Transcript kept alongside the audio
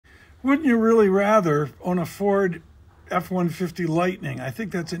Wouldn't you really rather own a Ford F-150 Lightning? I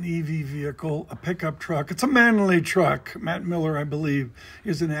think that's an EV vehicle, a pickup truck. It's a manly truck. Matt Miller, I believe,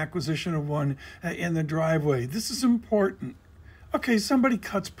 is an acquisition of one in the driveway. This is important. Okay, somebody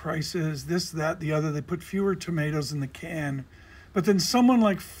cuts prices, this, that, the other. They put fewer tomatoes in the can. But then someone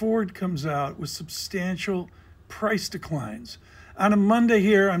like Ford comes out with substantial price declines. On a Monday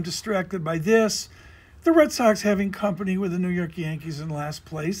here, I'm distracted by this. The Red Sox having company with the New York Yankees in last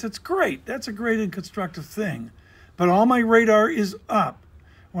place. That's great. That's a great and constructive thing. But all my radar is up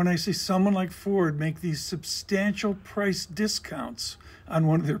when I see someone like Ford make these substantial price discounts on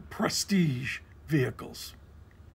one of their prestige vehicles.